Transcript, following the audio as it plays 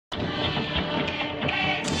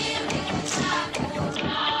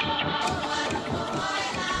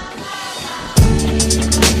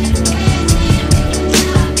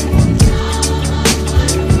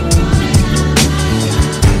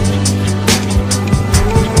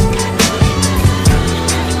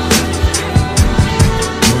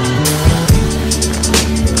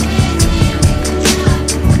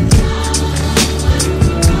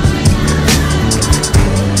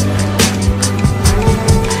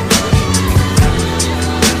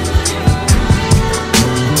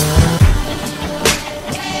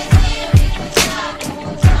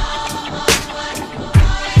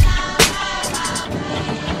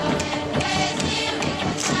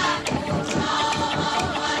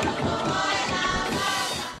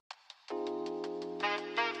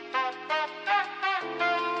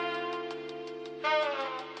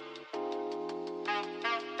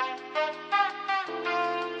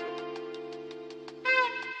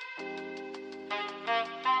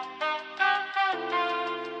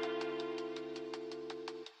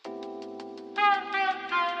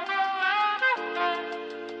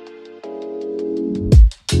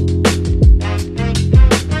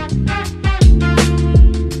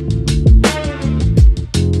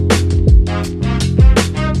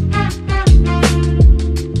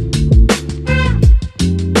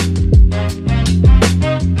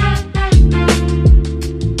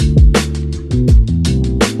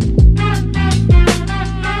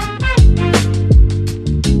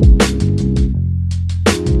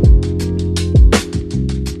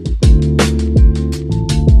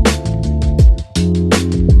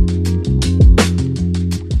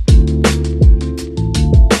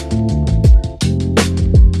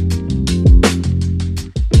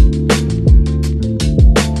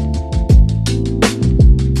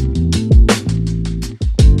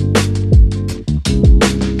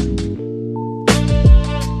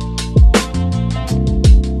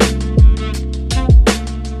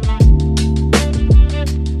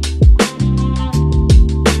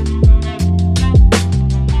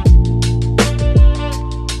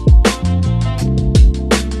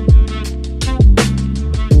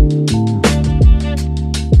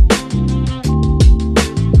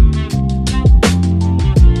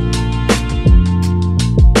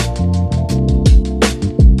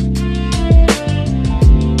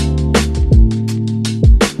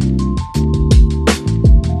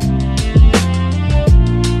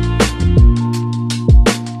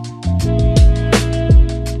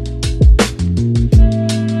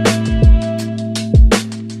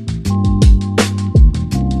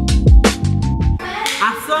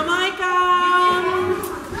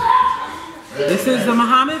This is the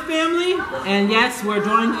Muhammad family, and yes, we're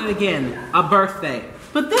doing it again, a birthday.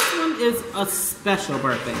 But this one is a special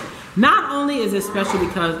birthday. Not only is it special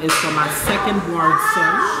because it's for my second born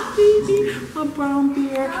son, a brown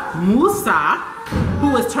bear, Musa,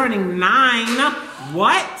 who is turning 9.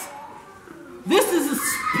 What? This is a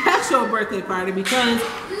special birthday party because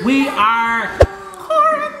we are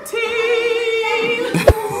quarantined.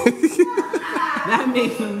 That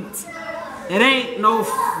means it ain't no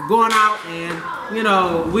going out and, you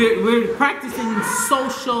know, we're practicing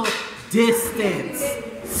social distance.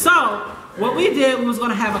 So what we did, we was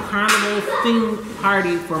gonna have a carnival themed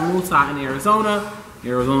party for Musa in Arizona.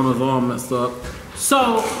 Arizona's all messed up.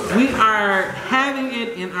 So we are having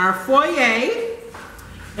it in our foyer.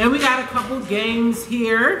 And we got a couple games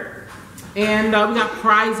here. And we got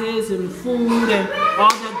prizes and food and all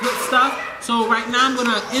that good stuff. So right now I'm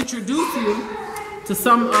gonna introduce you to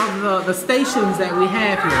some of the stations that we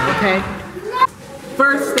have here, okay?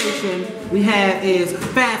 First station we have is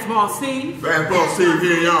Fastball Steve. Fastball Steve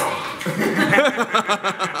here, y'all.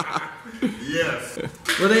 Yes.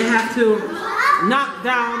 Well, they have to knock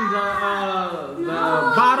down the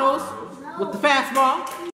bottles with the fastball.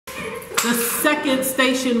 The second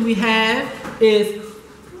station we have is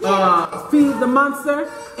Feed the Monster.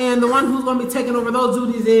 And the one who's going to be taking over those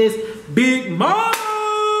duties is Big Mama.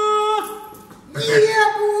 Yeah,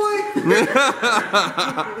 boy.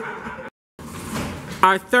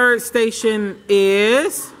 Our third station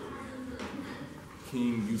is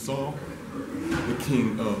King Yusal, the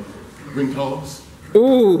king of ring toss.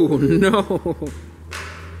 Ooh, no.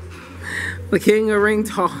 The king of ring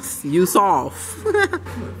toss, Yusal.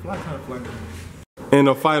 In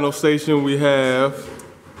the final station we have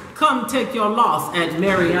Come take your loss at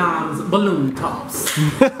Marianne's balloon toss.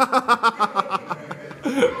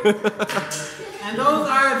 And those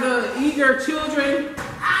are the eager children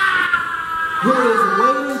who is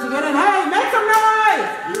waiting to get in. Hey, make some noise!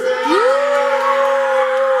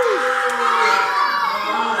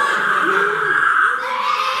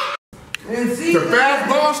 The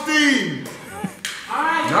Fastball Steve.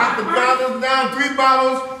 Alright. Knock the bottles down, 3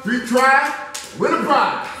 bottles, 3 tries, win a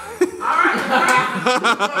prize. Alright.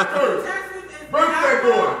 Birthday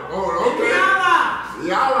boy. Oh, okay.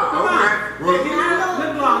 Yala, okay. Well,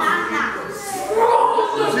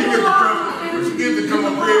 she gets to come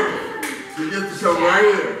up here. She gets to come right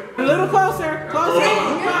here. A little closer. Closer. Ready?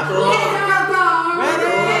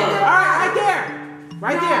 Alright, right there.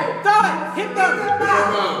 Right there. Throw it. Hit it down.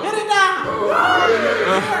 Hit it down. Go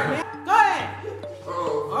ahead.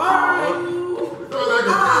 Alright.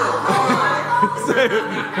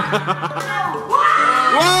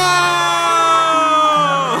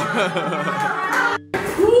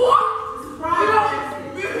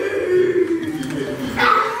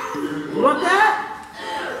 You want that?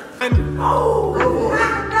 Oh!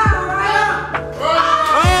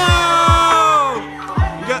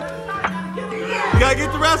 You gotta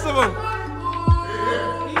get the rest of them.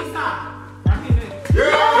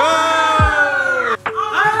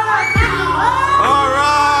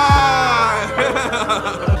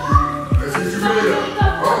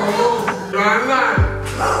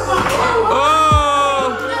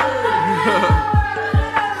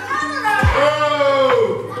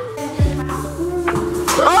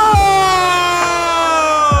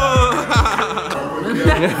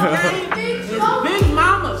 It's Big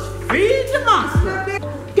Mama's Feed the Monster.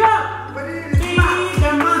 Go! Feed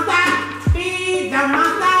the monster. Feed the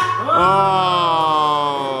monster. Oh.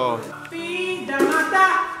 Feed the monster.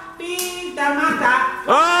 Feed the monster.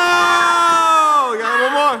 Oh! You got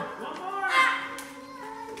one more? One more.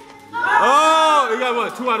 Oh! You got what?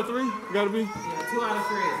 2 out of 3? You gotta be? Yeah, 2 out of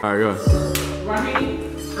 3. Alright, go. Raheem,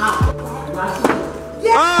 out.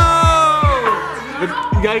 Oh!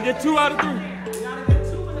 You gotta get 2 out of 3.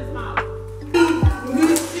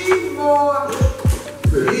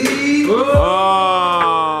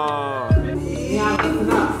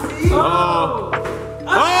 Oh!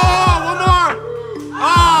 One more!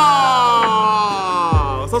 Oh!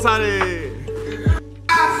 So sorry.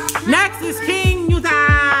 Next is King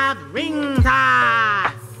Musa ring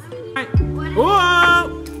toss.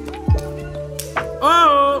 Oh!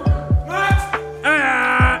 Oh!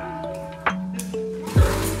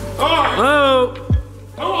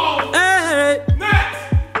 Oh! Hey!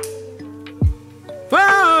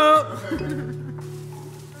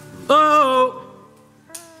 Oh!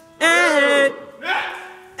 Hey!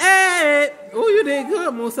 Hey! Oh, you did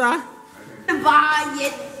good, Musa. Buy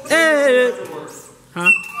it. Hey!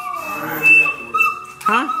 Huh?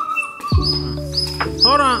 Huh?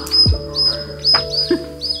 Hold on.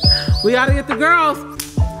 We gotta get the girls.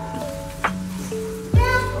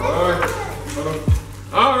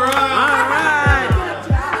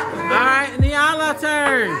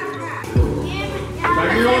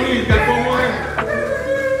 You don't need, got 4 more.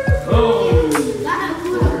 Oh.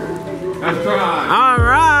 Let's try. All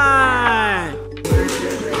right.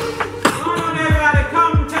 Come on, everybody,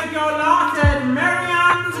 come take your lot at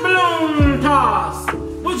Marianne's balloon toss.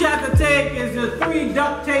 What you have to take is the 3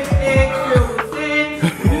 duct tape eggs filled with sand.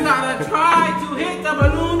 You gotta try to hit the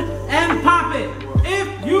balloon and pop it. If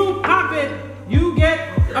you pop it, you get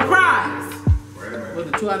a prize. Was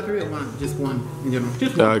it 2 out of 3 or 1? Just 1. You know,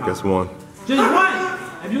 just 1. I guess 1. Just 1.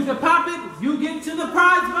 If you can pop it, you get to the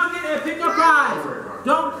prize bucket and pick a prize.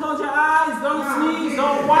 Don't close your eyes, don't sneeze,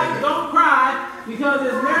 don't wipe, don't cry, because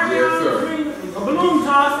it's Marianne's a balloon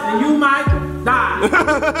toss and you might die.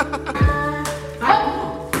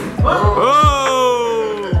 Oh!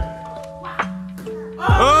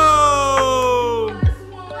 Oh!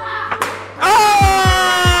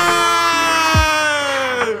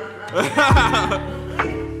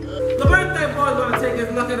 The birthday boy's gonna take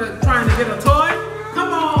his look at trying to get a toy.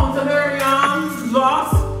 Come on to Marianne's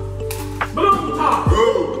lost balloon toss.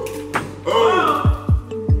 Oh! Oh!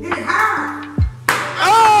 Get it hard.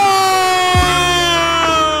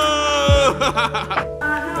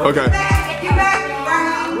 Oh! Okay. Get back.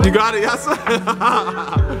 You got it, yes?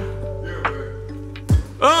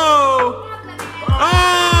 Oh!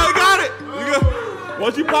 Oh, you got it! You good?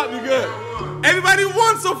 Once you pop, you good. Everybody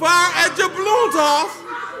won so far at your balloon toss.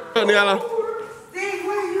 Daniela. Steve,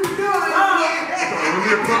 what are you doing?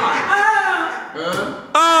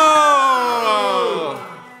 Oh!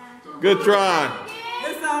 Good try.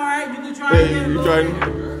 It's alright, you can try Hey, again. you trying?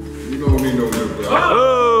 You don't need no lip gloss.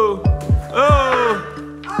 Oh! Oh!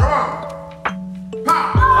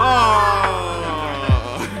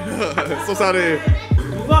 Oh! So sorry.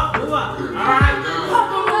 Move up. Alright. Go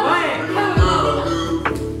ahead.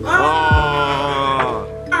 Oh!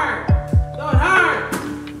 Hard. Go hard.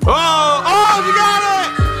 Oh! Oh! You got it!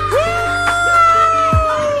 Woo!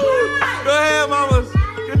 Go ahead, mamas.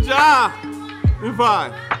 Good job. You're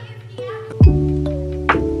fine.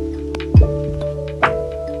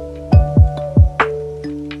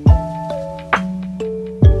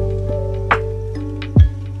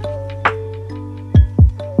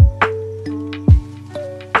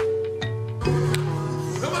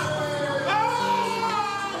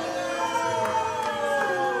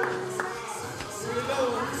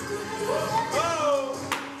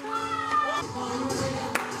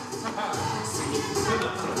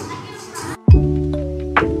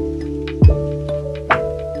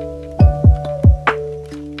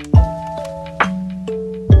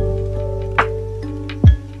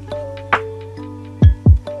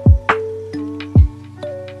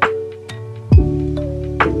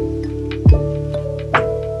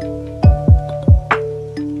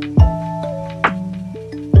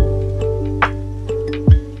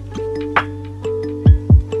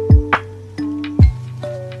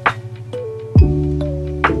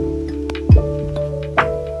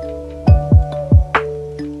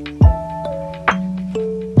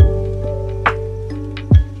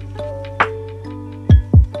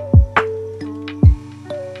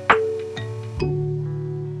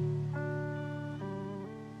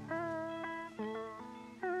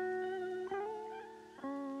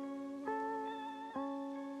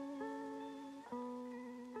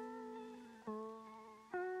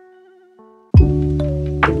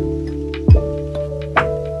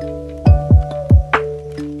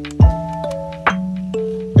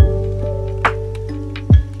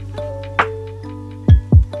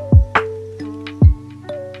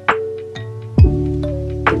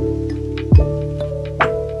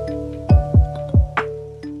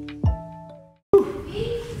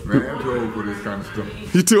 Man, I'm too old for this kind of stuff.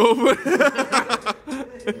 You too over?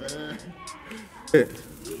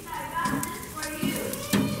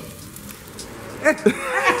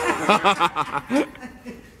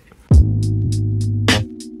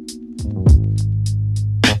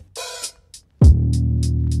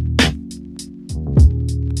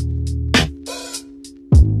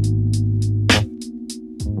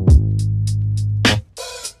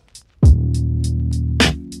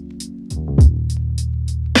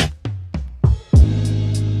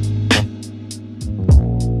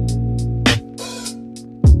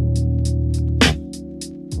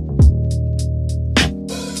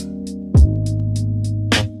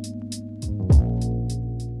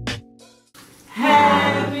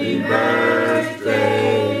 Happy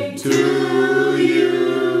birthday to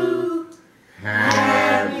you.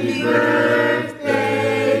 Happy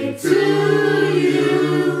birthday to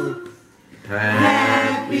you.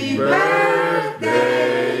 Happy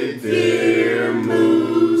birthday, dear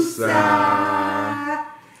Musa.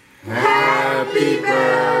 Happy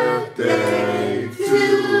birthday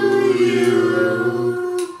to you.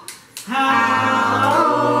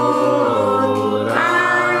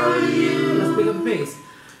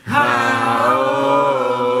 How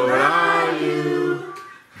old are you?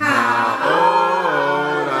 How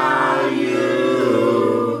old are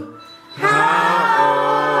you? How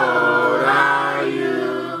old are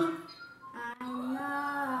you? I'm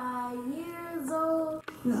 9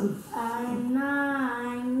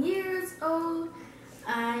 years old.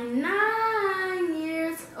 I'm 9 years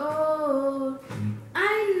old.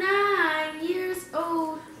 I'm 9 years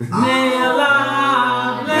old. May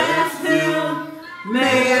Allah bless you.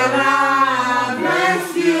 May Allah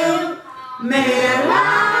bless you. May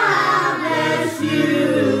Allah bless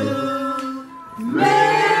you.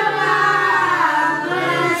 May Allah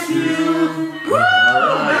bless you.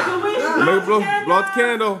 Woo! Make a wish. Make blow the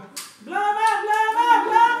candle. Blow 'em up, blow 'em up,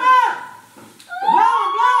 blow 'em up. Blow 'em,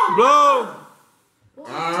 blow 'em. Blow.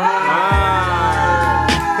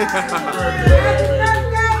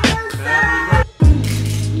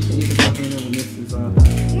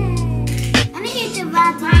 I need to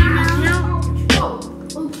buy now.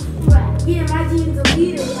 Yeah, my jeans are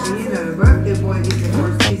leader. You know, the birthday boy gets the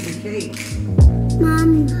first piece of cake. Mom.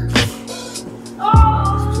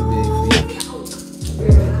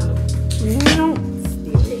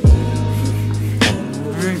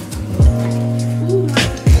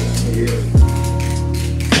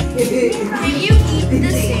 Can you eat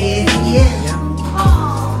this? Yeah.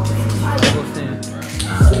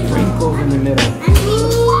 Sprinkles in the middle.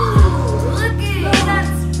 Look at that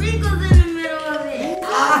sprinkles in the middle of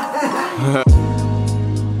it.